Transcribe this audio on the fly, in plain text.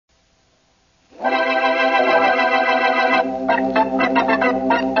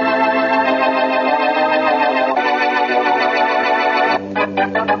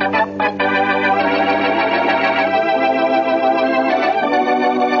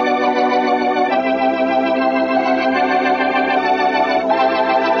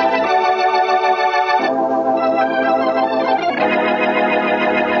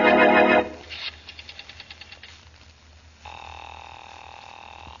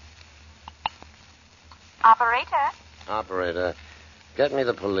Operator. Operator, get me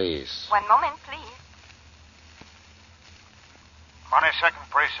the police. 1 moment, please. 22nd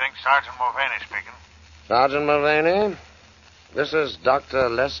Precinct, Sergeant Mulvaney speaking. Sergeant Mulvaney, this is Dr.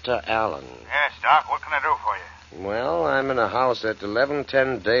 Lester Allen. Yes, Doc, what can I do for you? Well, I'm in a house at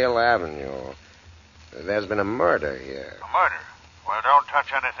 1110 Dale Avenue. There's been a murder here. A murder? Well, don't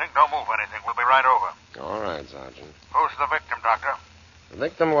touch anything, don't move anything. We'll be right over. All right, Sergeant. Who's the victim, Doctor? The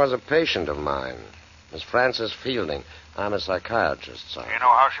victim was a patient of mine, Miss Frances Fielding. I'm a psychiatrist, Sergeant. Do you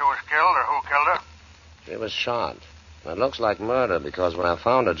know how she was killed or who killed her? She was shot. It looks like murder because when I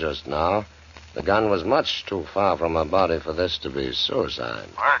found her just now, the gun was much too far from her body for this to be suicide.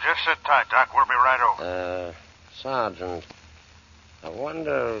 Well, just sit tight, Doc. We'll be right over. Sergeant, I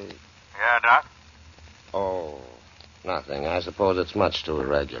wonder... Yeah, Doc? Oh, nothing. I suppose it's much too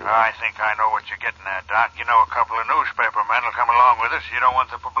irregular. I think I know what you're getting at, Doc. You know a couple of newspaper men will come along with us. You don't want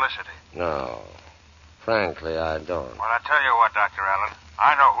the publicity. No. Frankly, I don't. Well, I tell you what, Dr. Allen.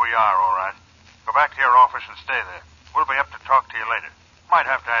 I know who you are, all right. Go back to your office and stay there. We'll be up to talk to you later. Might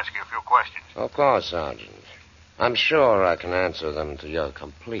have to ask you a few questions. Of course, Sergeant. I'm sure I can answer them to your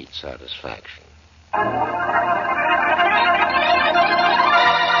complete satisfaction.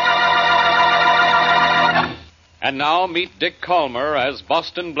 And now meet Dick Calmer as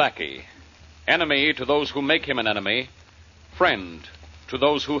Boston Blackie. Enemy to those who make him an enemy. Friend to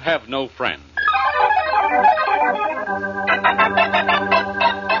those who have no friend.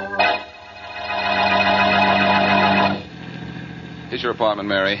 Here's your apartment,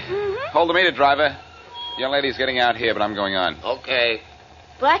 Mary. Mm-hmm. Hold the meter, driver. Young lady's getting out here, but I'm going on. Okay.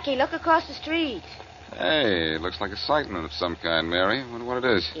 Blackie, look across the street. Hey, it looks like a sighting of some kind, Mary. Wonder what it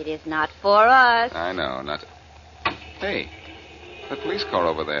is. It is not for us. I know, not... Hey, that police car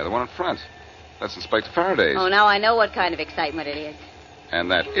over there, the one in front. That's Inspector Faraday's. Oh, now I know what kind of excitement it is.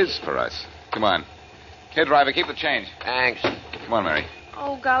 And that is for us. Come on. Here, driver, keep the change. Thanks. Come on, Mary.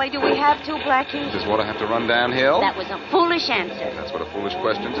 Oh, golly, do we have to, Blackie? Does water have to run downhill? That was a foolish answer. That's what a foolish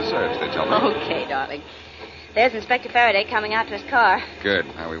question deserves, they tell me. Okay, darling. There's Inspector Faraday coming out to his car. Good.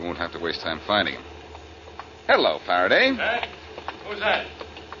 Now we won't have to waste time finding him. Hello, Faraday. Who's that?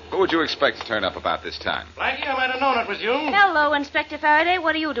 Who would you expect to turn up about this time? Blackie, I might have known it was you. Hello, Inspector Faraday.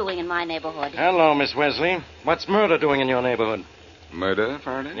 What are you doing in my neighborhood? Hello, Miss Wesley. What's murder doing in your neighborhood? Murder,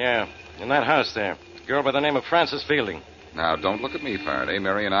 Faraday? Yeah, in that house there. A girl by the name of Frances Fielding. Now, don't look at me, Faraday.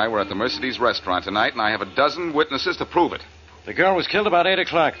 Mary and I were at the Mercedes restaurant tonight, and I have a dozen witnesses to prove it. The girl was killed about 8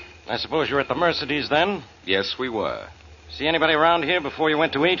 o'clock. I suppose you were at the Mercedes then? Yes, we were. See anybody around here before you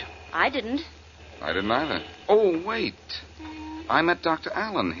went to eat? I didn't. I didn't either. Oh, wait. I met Dr.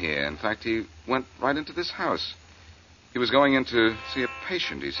 Allen here. In fact, he went right into this house. He was going in to see a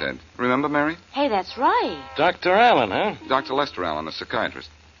patient, he said. Remember, Mary? Hey, that's right. Dr. Allen, huh? Dr. Lester Allen, a psychiatrist.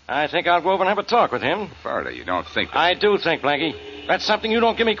 I think I'll go over and have a talk with him. Faraday, you don't think that... I do think, Blackie. That's something you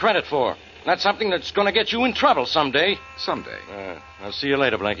don't give me credit for. That's something that's going to get you in trouble someday. Someday. I'll see you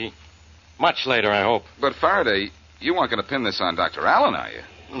later, Blackie. Much later, I hope. But, Faraday, you aren't going to pin this on Dr. Allen, are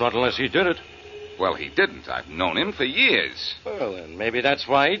you? Not unless he did it. Well, he didn't. I've known him for years. Well, then maybe that's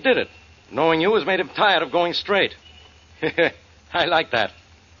why he did it. Knowing you has made him tired of going straight. I like that.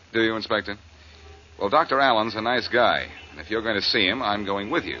 Do you, Inspector? Well, Dr. Allen's a nice guy. And if you're going to see him, I'm going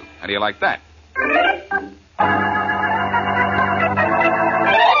with you. How do you like that?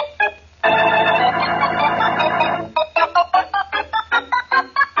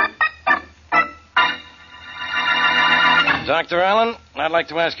 Dr. Allen, I'd like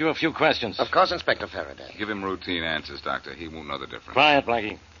to ask you a few questions. Of course, Inspector Faraday. Give him routine answers, Doctor. He won't know the difference. Quiet,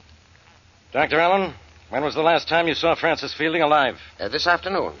 Blackie. Dr. Allen, when was the last time you saw Frances Fielding alive? This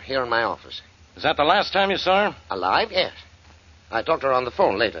afternoon, here in my office. Is that the last time you saw her? Alive? Yes. I talked to her on the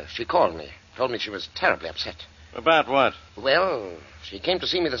phone later. She called me. Told me she was terribly upset. About what? Well, she came to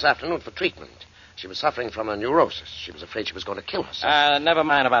see me this afternoon for treatment. She was suffering from a neurosis. She was afraid she was going to kill herself. Never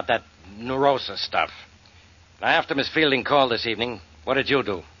mind about that neurosis stuff. Now, after Miss Fielding called this evening, what did you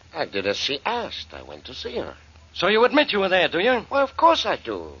do? I did as she asked. I went to see her. So you admit you were there, do you? Well, of course I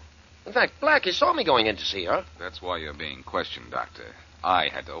do. In fact, Blackie saw me going in to see her. That's why you're being questioned, Doctor. I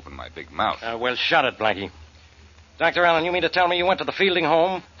had to open my big mouth. Well, shut it, Blackie. Dr. Allen, you mean to tell me you went to the Fielding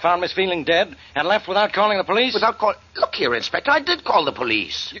home, found Miss Fielding dead, and left without calling the police? Without call... Look here, Inspector, I did call the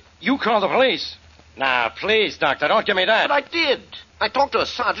police. You called the police? Now, please, Doctor, don't give me that. But I did. I talked to a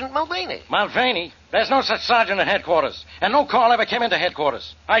Sergeant Mulvaney. Mulvaney? There's no such sergeant at headquarters, and no call ever came into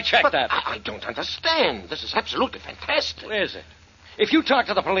headquarters. I checked But that. I don't understand. This is absolutely fantastic. Is it? If you talked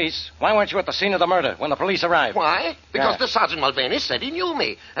to the police, why weren't you at the scene of the murder when the police arrived? Why? Because Yeah. the Sergeant Mulvaney said he knew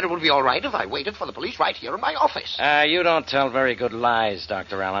me, and it would be all right if I waited for the police right here in my office. You don't tell very good lies,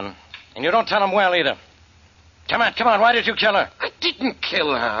 Dr. Allen. And you don't tell them well, either. Come on. Why did you kill her? I didn't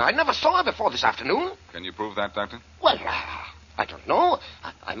kill her. I never saw her before this afternoon. Can you prove that, Doctor? Well, I don't know.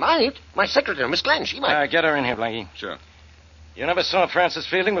 I might. My secretary, Miss Glenn, she might. Get her in here, Blackie. Sure. You never saw Frances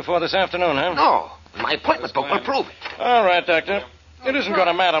Fielding before this afternoon, huh? No. My appointment book will prove it. All right, Doctor. It isn't going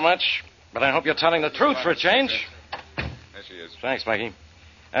to matter much, but I hope you're telling the truth for a change. There she is. Thanks, Blackie.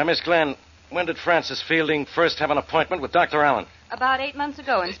 Miss Glenn, when did Frances Fielding first have an appointment with Dr. Allen? About 8 months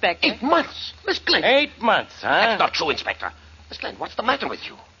ago, Inspector. 8 months? Miss Glenn. 8 months, huh? That's not true, Inspector. Miss Glenn, what's the matter with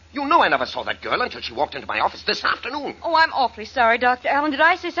you? You know I never saw that girl until she walked into my office this afternoon. Oh, I'm awfully sorry, Dr. Allen. Did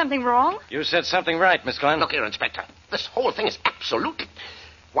I say something wrong? You said something right, Miss Glenn. Look here, Inspector. This whole thing is absolutely...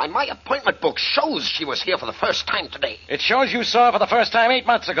 Why, my appointment book shows she was here for the first time today. It shows you saw her for the first time 8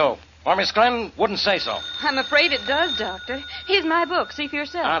 months ago. Or Miss Glenn wouldn't say so. I'm afraid it does, Doctor. Here's my book. See for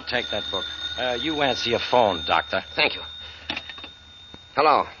yourself. I'll take that book. You answer your phone, Doctor. Thank you.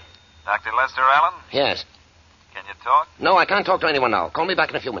 Hello. Dr. Lester Allen? Yes. Can you talk? No, I can't talk to anyone now. Call me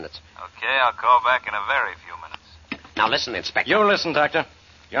back in a few minutes. Okay, I'll call back in a very few minutes. Now, listen, Inspector. You listen, Doctor.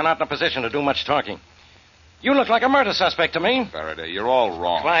 You're not in a position to do much talking. You look like a murder suspect to me. Faraday, you're all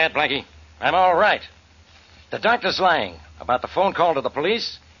wrong. Quiet, Blackie. I'm all right. The doctor's lying about the phone call to the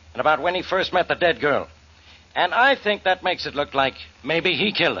police and about when he first met the dead girl. And I think that makes it look like maybe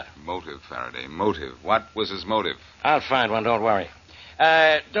he killed her. Motive, Faraday, motive. What was his motive? I'll find one, don't worry.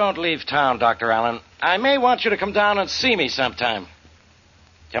 Don't leave town, Dr. Allen. I may want you to come down and see me sometime.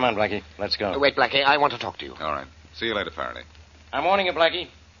 Come on, Blackie. Let's go. Wait, Blackie, I want to talk to you. All right. See you later, Faraday. I'm warning you, Blackie.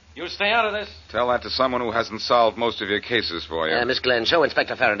 You stay out of this. Tell that to someone who hasn't solved most of your cases for you. Miss Glenn, show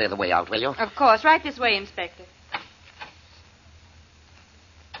Inspector Faraday the way out, will you? Of course. Right this way, Inspector.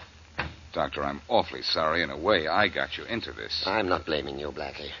 Doctor, I'm awfully sorry. In a way, I got you into this. I'm not blaming you,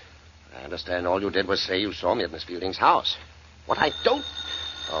 Blackie. I understand all you did was say you saw me at Miss Fielding's house. What I don't...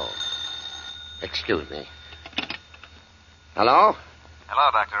 Oh. Excuse me. Hello?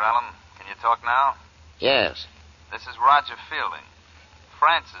 Hello, Dr. Allen. Can you talk now? Yes. This is Roger Fielding,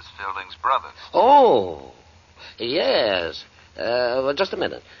 Frances Fielding's brother. Oh, yes. Well, just a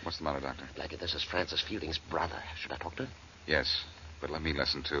minute. What's the matter, Doctor? Blackie, this is Frances Fielding's brother. Should I talk to him? Yes, but let me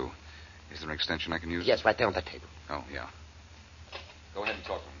listen, too. Is there an extension I can use? Yes, right there on that table. Oh, yeah. Go ahead and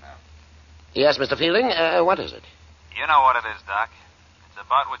talk to him now. Yes, Mr. Fielding, what is it? You know what it is, Doc. It's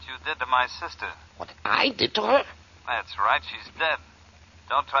about what you did to my sister. What I did to her? That's right. She's dead.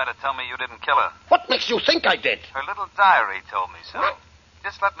 Don't try to tell me you didn't kill her. What makes you think I did? Her little diary told me so. What?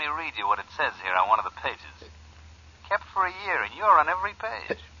 Just let me read you what it says here on one of the pages. Kept for a year, and you're on every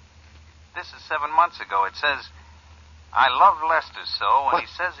page. This is 7 months ago. It says, I love Lester so, and he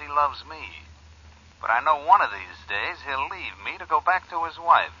says he loves me. But I know one of these days he'll leave me to go back to his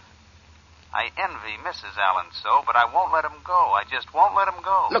wife. I envy Mrs. Allen so, but I won't let him go. I just won't let him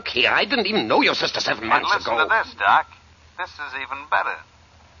go. Look here, I didn't even know your sister 7 months listen ago. to this, Doc. This is even better.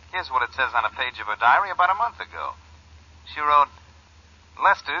 Here's what it says on a page of her diary about a month ago. She wrote,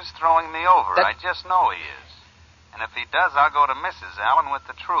 Lester's throwing me over. I just know he is. And if he does, I'll go to Mrs. Allen with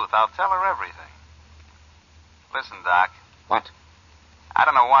the truth. I'll tell her everything. Listen, Doc. What? I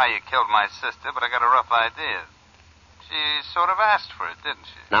don't know why you killed my sister, but I got a rough idea. She sort of asked for it, didn't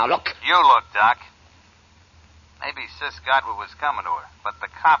she? Now, look. You look, Doc. Maybe Sis got what was coming to her, but the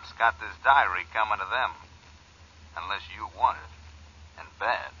cops got this diary coming to them. Unless you want it. And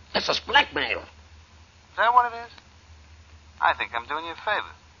bad. This is blackmail. Is that what it is? I think I'm doing you a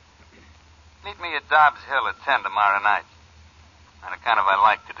favor. Meet me at Dobbs Hill at 10 tomorrow night. And kind of I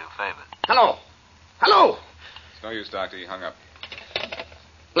like to do favors. Hello. Hello. It's no use, Doctor. He hung up.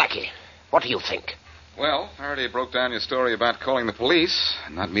 Blackie, what do you think? Well, Faraday broke down your story about calling the police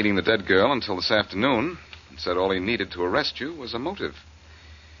and not meeting the dead girl until this afternoon and said all he needed to arrest you was a motive.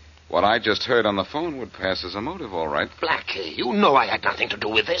 What I just heard on the phone would pass as a motive, all right. Blackie, you know I had nothing to do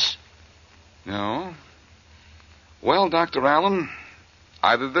with this. No? Well, Dr. Allen,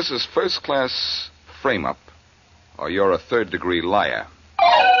 either this is first-class frame-up or you're a third-degree liar.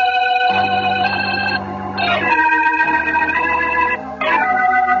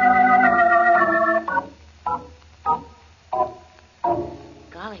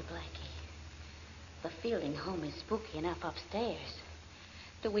 Golly, Blackie. The Fielding home is spooky enough upstairs.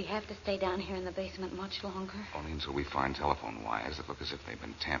 Do we have to stay down here in the basement much longer? Only until we find telephone wires that look as if they've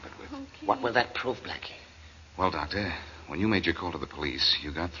been tampered with. Okay. What will that prove, Blackie? Well, Doctor, when you made your call to the police,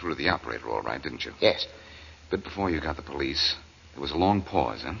 you got through to the operator all right, didn't you? Yes. But before you got the police, there was a long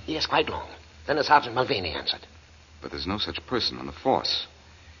pause, huh? Yes, quite long. Then the Sergeant Mulvaney answered. But there's no such person on the force.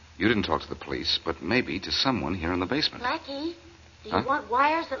 You didn't talk to the police, but maybe to someone here in the basement. Blackie, do you Huh? want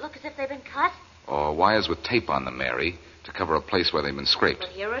wires that look as if they've been cut? Or wires with tape on them, Mary, to cover a place where they've been scraped.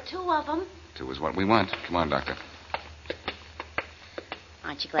 Well, here are two of them. Two is what we want. Come on, Doctor.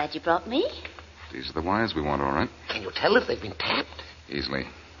 Aren't you glad you brought me? These are the wires we want, all right. Can you tell if they've been tapped? Easily.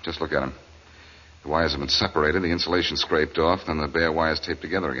 Just look at them. The wires have been separated, the insulation scraped off, then the bare wires taped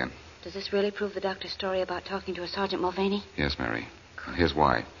together again. Does this really prove the doctor's story about talking to a Sergeant Mulvaney? Yes, Mary. Here's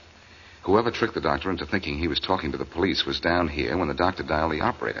why. Whoever tricked the doctor into thinking he was talking to the police was down here when the doctor dialed the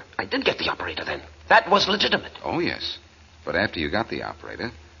operator. I did get the operator then. That was legitimate. Oh, yes. But after you got the operator,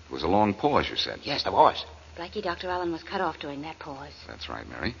 there was a long pause, you said. Yes, there was. Blackie, Dr. Allen was cut off during that pause. That's right,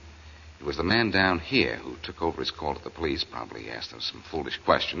 Mary. It was the man down here who took over his call to the police, probably asked him some foolish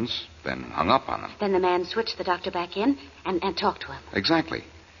questions, then hung up on them. Then the man switched the doctor back in and talked to him. Exactly.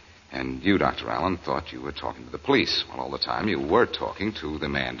 And you, Dr. Allen, thought you were talking to the police, while all the time you were talking to the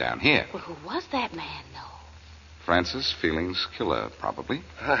man down here. Well, who was that man, though? Francis Feeling's killer, probably.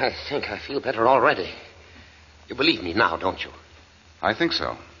 I think I feel better already. You believe me now, don't you? I think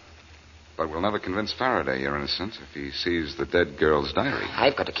so. But we'll never convince Faraday you're innocent if he sees the dead girl's diary.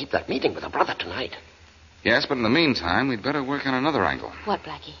 I've got to keep that meeting with her brother tonight. Yes, but in the meantime, we'd better work on another angle. What,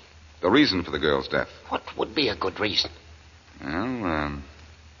 Blackie? The reason for the girl's death. What would be a good reason? Well,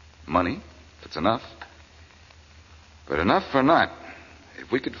 money, if it's enough. But enough or not,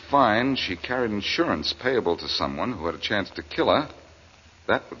 if we could find she carried insurance payable to someone who had a chance to kill her,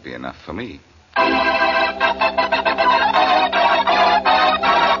 that would be enough for me.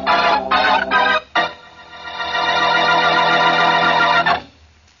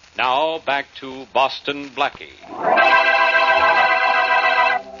 Now back to Boston Blackie.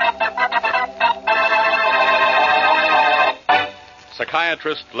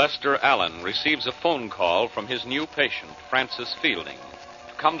 Psychiatrist Lester Allen receives a phone call from his new patient, Frances Fielding,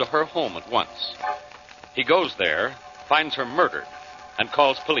 to come to her home at once. He goes there, finds her murdered, and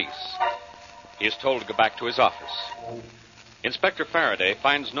calls police. He is told to go back to his office. Inspector Faraday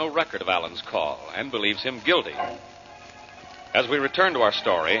finds no record of Allen's call and believes him guilty. As we return to our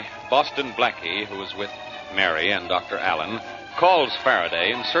story, Boston Blackie, who is with Mary and Dr. Allen, calls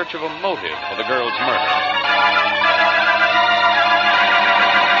Faraday in search of a motive for the girl's murder.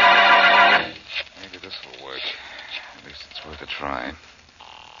 Maybe this will work. At least it's worth a try.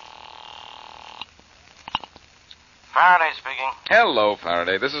 Faraday speaking. Hello,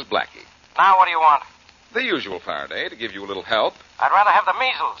 Faraday. This is Blackie. Now what do you want? The usual, Faraday, to give you a little help. I'd rather have the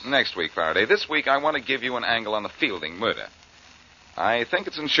measles. Next week, Faraday. This week, I want to give you an angle on the Fielding murder. I think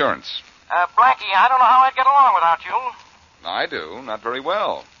it's insurance. Blackie, I don't know how I'd get along without you. I do. Not very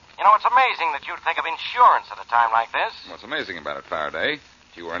well. You know, it's amazing that you'd think of insurance at a time like this. What's amazing about it, Faraday?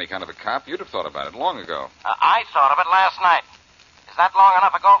 If you were any kind of a cop, you'd have thought about it long ago. I thought of it last night. Is that long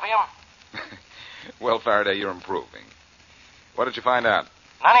enough ago for you? Well, Faraday, you're improving. What did you find out?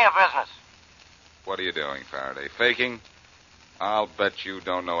 None of your business. What are you doing, Faraday? Faking? I'll bet you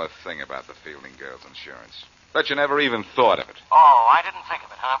don't know a thing about the Fielding girl's insurance. Bet you never even thought of it. Oh, I didn't think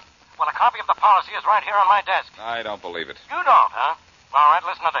of it, huh? Well, a copy of the policy is right here on my desk. I don't believe it. You don't, huh? All right,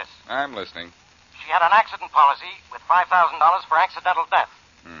 listen to this. I'm listening. She had an accident policy with $5,000 for accidental death.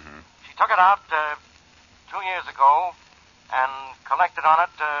 Mm-hmm. She took it out 2 years ago and collected on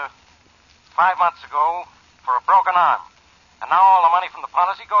it 5 months ago for a broken arm. And now all the money from the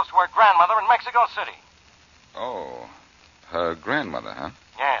policy goes to her grandmother in Mexico City. Oh, her grandmother, huh?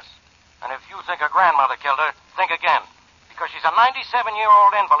 Yes. And if you think her grandmother killed her, think again. Because she's a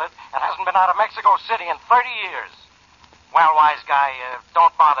 97-year-old invalid and hasn't been out of Mexico City in 30 years. Well, wise guy,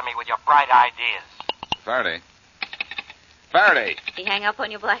 don't bother me with your bright ideas. Faraday. Faraday! He hang up on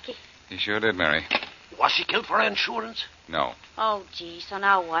you, Blackie? He sure did, Mary. Was she killed for insurance? No. Oh, gee, so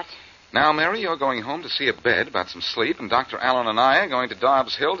now what? Now, Mary, you're going home to see a bed about some sleep, and Dr. Allen and I are going to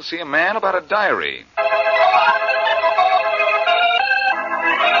Dobbs Hill to see a man about a diary.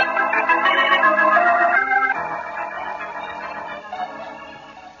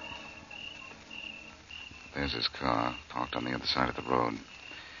 There's his car, parked on the other side of the road.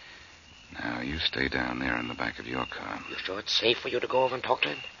 Now, you stay down there in the back of your car. You sure it's safe for you to go over and talk to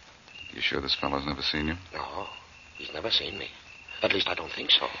him? You sure this fellow's never seen you? No, he's never seen me. At least I don't think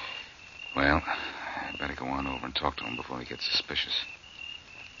so. Well, I'd better go on over and talk to him before he gets suspicious.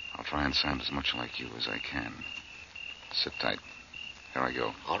 I'll try and sound as much like you as I can. Sit tight. Here I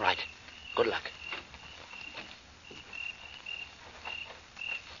go. All right. Good luck.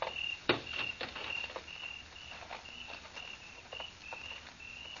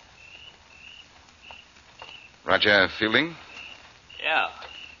 Roger Fielding? Yeah.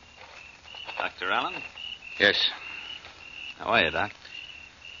 Dr. Allen? Yes. How are you, Doc?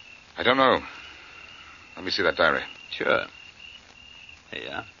 I don't know. Let me see that diary. Sure. Here you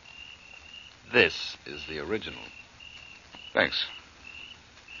are. This is the original. Thanks.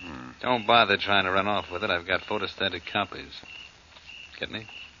 Don't bother trying to run off with it. I've got photostated copies. Get me?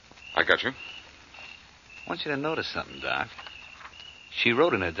 I got you. I want you to notice something, Doc. She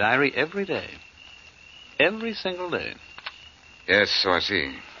wrote in her diary every day. Every single day. Yes, so I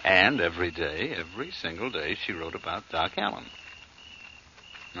see. And every day, every single day, she wrote about Doc Allen.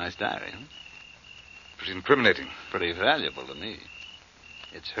 Nice diary, huh? Pretty incriminating. Pretty valuable to me.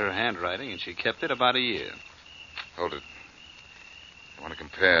 It's her handwriting, and she kept it about a year. Hold it. I want to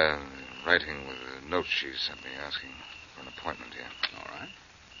compare the writing with the note she sent me asking for an appointment here. All right.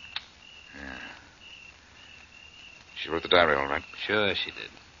 Yeah. She wrote the diary all right. Sure she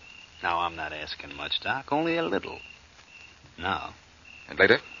did. Now, I'm not asking much, Doc, only a little. Now. And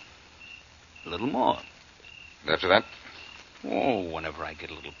later? A little more. And after that? Oh, whenever I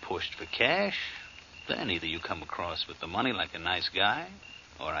get a little pushed for cash, then either you come across with the money like a nice guy,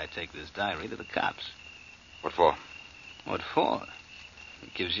 or I take this diary to the cops. What for? What for?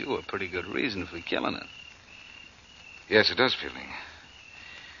 It gives you a pretty good reason for killing her. Yes, it does, Fielding.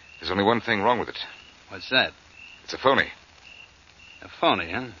 There's only one thing wrong with it. What's that? It's a phony. A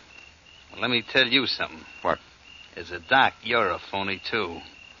phony, huh? Well, let me tell you something. What? As a doc, you're a phony, too.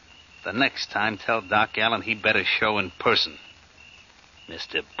 The next time, tell Doc Allen he better show in person.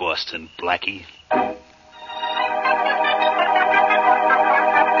 Mr. Boston Blackie.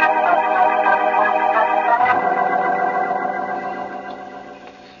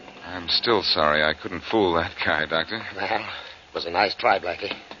 I'm still sorry I couldn't fool that guy, Doctor. Well, it was a nice try,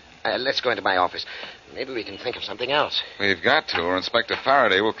 Blackie. Let's go into my office. Maybe we can think of something else. We've got to, or Inspector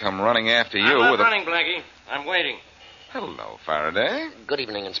Faraday will come running after you I'm not with running, Blackie. I'm waiting. Hello, Faraday. Good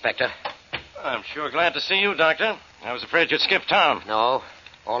evening, Inspector. I'm sure glad to see you, Doctor. I was afraid you'd skip town. No,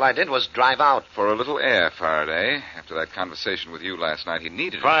 all I did was drive out. For a little air, Faraday. After that conversation with you last night, he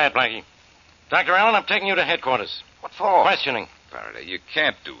needed it. Quiet, Blackie. Dr. Allen, I'm taking you to headquarters. What for? Questioning. Faraday, you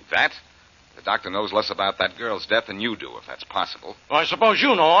can't do that. The doctor knows less about that girl's death than you do, if that's possible. Well, I suppose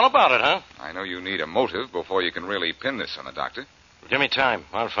you know all about it, huh? I know you need a motive before you can really pin this on the doctor. Give me time.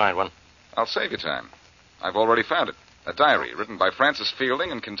 I'll find one. I'll save you time. I've already found it. A diary written by Francis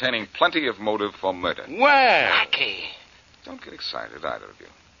Fielding and containing plenty of motive for murder. Where? Blackie. Don't get excited, either of you.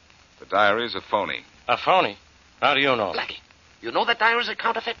 The diary's a phony. A phony? How do you know? Blackie, you know that diary's a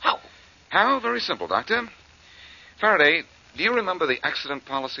counterfeit? How? How? Very simple, Doctor. Faraday, do you remember the accident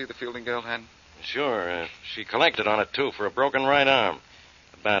policy the Fielding girl had? Sure. She collected on it, too, for a broken right arm.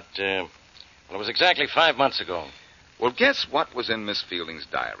 About, it was exactly 5 months ago. Well, guess what was in Miss Fielding's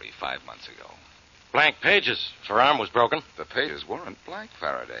diary 5 months ago? Blank pages. Her arm was broken. The pages weren't blank,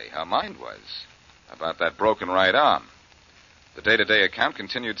 Faraday. Her mind was. About that broken right arm. The day-to-day account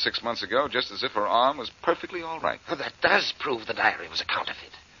continued 6 months ago, just as if her arm was perfectly all right. Well, that does prove the diary was a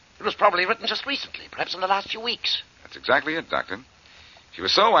counterfeit. It was probably written just recently, perhaps in the last few weeks. That's exactly it, Doctor. She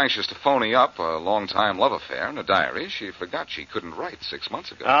was so anxious to phony up a long-time love affair in a diary, she forgot she couldn't write 6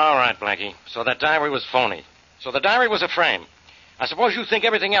 months ago. All right, Blackie. So that diary was phony. So the diary was a frame. I suppose you think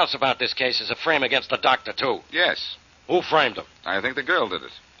everything else about this case is a frame against the doctor, too. Yes. Who framed him? I think the girl did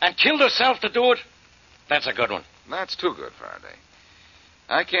it. And killed herself to do it? That's a good one. That's too good, Faraday.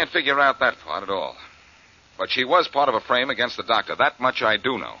 I can't figure out that part at all. But she was part of a frame against the doctor. That much I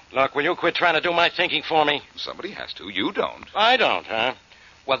do know. Look, will you quit trying to do my thinking for me? Somebody has to. You don't. I don't, huh?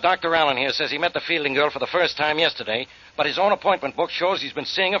 Well, Dr. Allen here says he met the Fielding girl for the first time yesterday, but his own appointment book shows he's been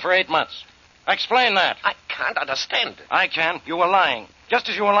seeing her for 8 months. Explain that. I can't understand it. I can. You were lying. Just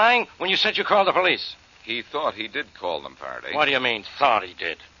as you were lying when you said you called the police. He thought he did call them, Faraday. What do you mean, thought he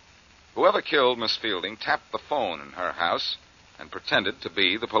did? Whoever killed Miss Fielding tapped the phone in her house and pretended to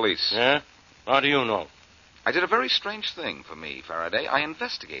be the police. Yeah? How do you know? I did a very strange thing for me, Faraday. I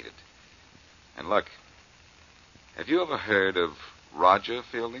investigated. And look, have you ever heard of Roger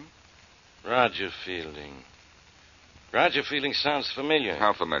Fielding? Roger Fielding. Roger Fielding sounds familiar.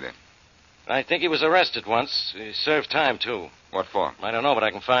 How familiar? I think he was arrested once. He served time, too. What for? I don't know, but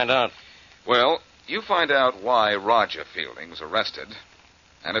I can find out. Well, you find out why Roger Fielding was arrested.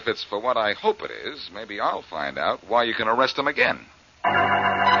 And if it's for what I hope it is, maybe I'll find out why you can arrest him again.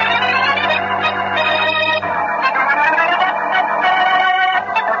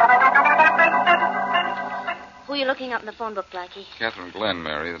 Who are you looking up in the phone book, Blackie? Catherine Glenn,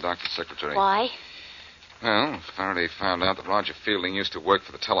 Mary, the doctor's secretary. Why? Well, Faraday found out that Roger Fielding used to work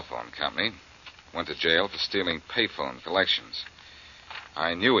for the telephone company. Went to jail for stealing payphone collections.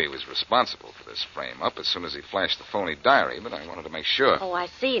 I knew he was responsible for this frame-up as soon as he flashed the phony diary, but I wanted to make sure. Oh, I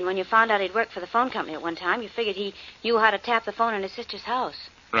see. And when you found out he'd worked for the phone company at one time, you figured he knew how to tap the phone in his sister's house.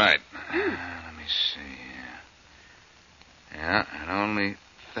 Right. Let me see. Yeah, the only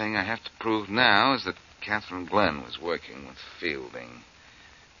thing I have to prove now is that Catherine Glenn was working with Fielding.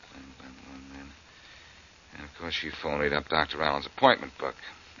 And, of course, she phoned up Dr. Allen's appointment book.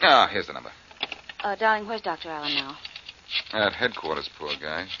 Ah, here's the number. Darling, where's Dr. Allen now? At headquarters, poor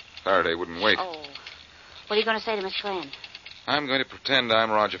guy. Faraday wouldn't wait. Oh. What are you going to say to Miss Glenn? I'm going to pretend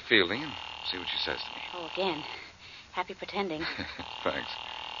I'm Roger Fielding and see what she says to me. Oh, again. Happy pretending. Thanks.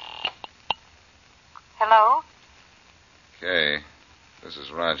 Hello? Okay. This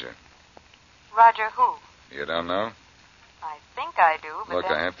is Roger. Roger who? You don't know? I think I do, but Look,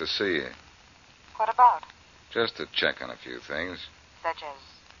 then... I have to see you. What about? Just to check on a few things. Such as...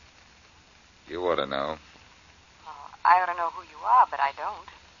 You ought to know. Oh, I ought to know who you are, but I don't.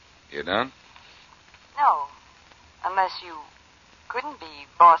 You don't? No. Unless you couldn't be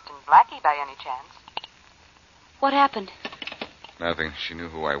Boston Blackie by any chance. What happened? Nothing. She knew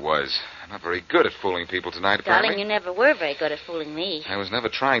who I was. I'm not very good at fooling people tonight, Darling, apparently. you never were very good at fooling me. I was never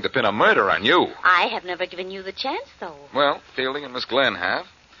trying to pin a murder on you. I have never given you the chance, though. Well, Fielding and Miss Glenn have.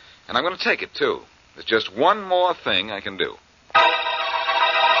 And I'm going to take it, too. There's just one more thing I can do.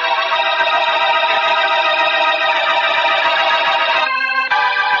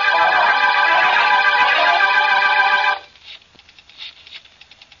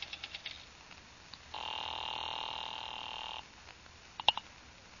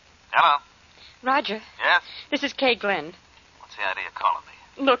 Hello? Roger, Yes? this is Kay Glenn. What's the idea of calling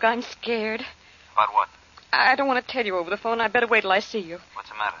me? Look, I'm scared. About what? I don't want to tell you over the phone. I better wait till I see you. What's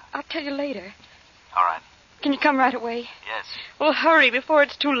the matter? I'll tell you later. All right. Can you come right away? Yes. Well, hurry before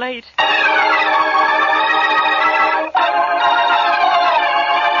it's too late.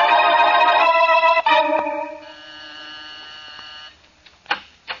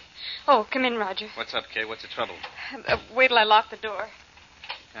 Oh, come in, Roger. What's up, Kay? What's the trouble? Wait till I lock the door.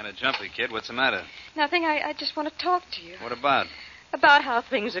 Kind of jumpy, kid. What's the matter? Nothing. I just want to talk to you. What about? About how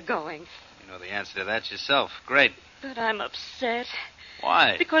things are going. You know the answer to that yourself. Great. But I'm upset.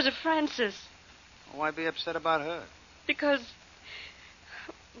 Why? Because of Frances. Why be upset about her? Because...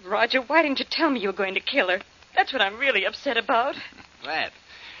 Roger, why didn't you tell me you were going to kill her? That's what I'm really upset about. That?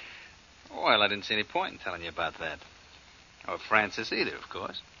 Well, I didn't see any point in telling you about that. Or Francis either, of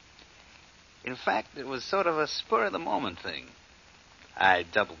course. In fact, it was sort of a spur-of-the-moment thing. I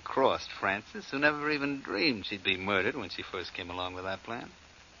double-crossed Frances, who never even dreamed she'd be murdered when she first came along with that plan.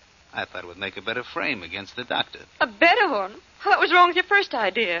 I thought it would make a better frame against the doctor. A better one? What was wrong with your first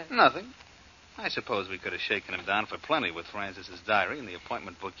idea? Nothing. I suppose we could have shaken him down for plenty with Francis's diary and the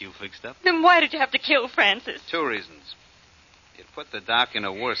appointment book you fixed up. Then why did you have to kill Frances? 2 reasons. It put the doc in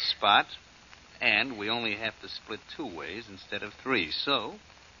a worse spot, and we only have to split 2 ways instead of 3, so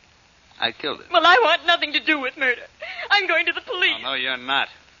I killed him. Well, I want nothing to do with murder. I'm going to the police. Oh, no, you're not.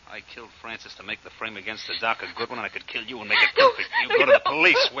 I killed Francis to make the frame against the doc a good one, and I could kill you and make it perfect. You go to the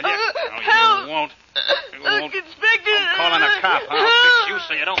police, will you? No, Help! you won't. You won't. Inspector! I'm calling a cop. I'll fix you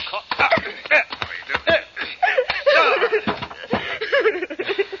so you don't call...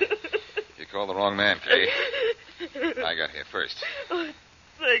 You called the wrong man, Kay. I got here first. Oh,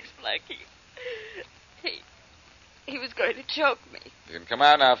 thanks, Blackie. He was going to choke me. You can come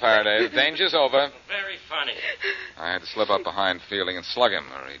out now, Faraday. The danger's over. Very funny. I had to slip up behind Fielding and slug him,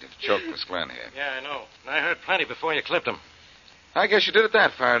 or he'd have choked Miss Glenn here. Yeah, I know. I heard plenty before you clipped him. I guess you did it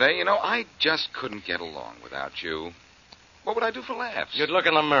that, Faraday. You know, I just couldn't get along without you. What would I do for laughs? You'd look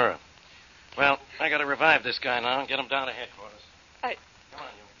in the mirror. Well, I got to revive this guy now and get him down to headquarters. Come on,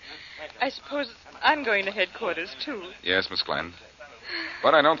 you. I suppose I'm going to headquarters, too. Yes, Miss Glenn.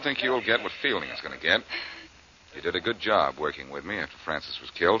 But I don't think you'll get what Fielding is going to get. You did a good job working with me after Francis was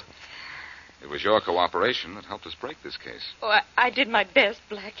killed. It was your cooperation that helped us break this case. Oh, I did my best,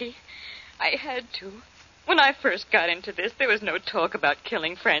 Blackie. I had to. When I first got into this, there was no talk about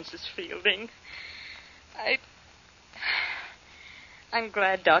killing Francis Fielding. I'm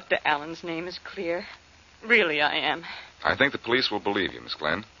glad Dr. Allen's name is clear. Really, I am. I think the police will believe you, Miss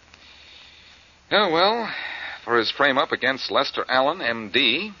Glenn. Oh, well, for his frame-up against Lester Allen,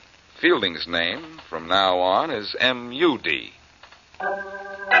 M.D., Fielding's name from now on is M.U.D.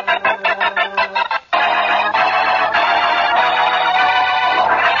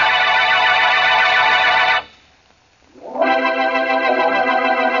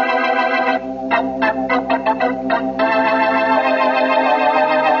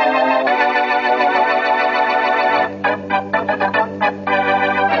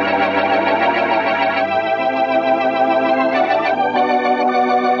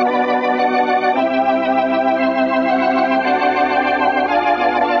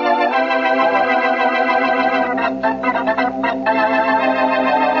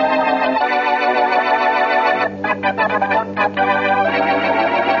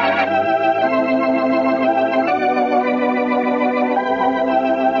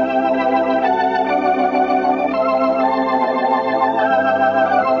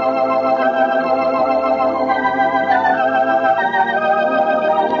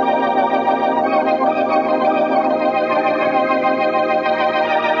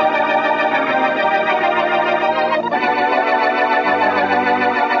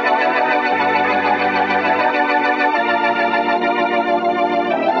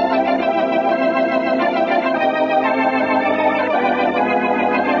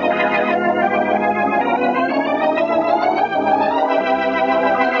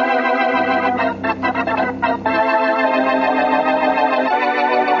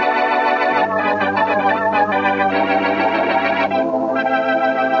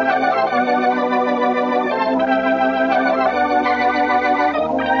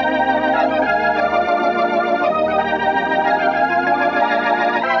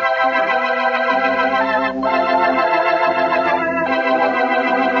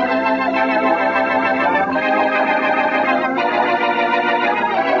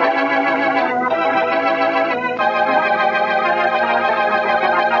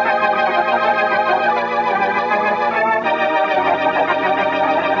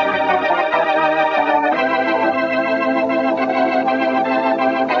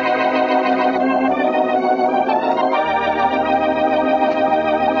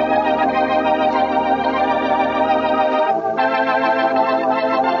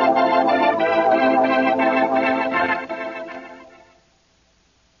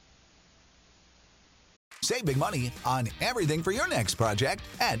 Save big money on everything for your next project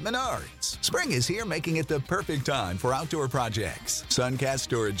at Menards. Spring is here, making it the perfect time for outdoor projects. Suncast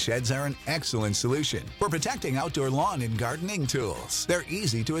storage sheds are an excellent solution for protecting outdoor lawn and gardening tools. They're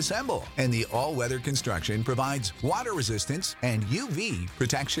easy to assemble, and the all-weather construction provides water resistance and UV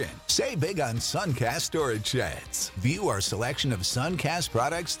protection. Save big on Suncast storage sheds. View our selection of Suncast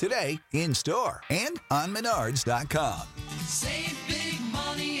products today in store and on Menards.com. Save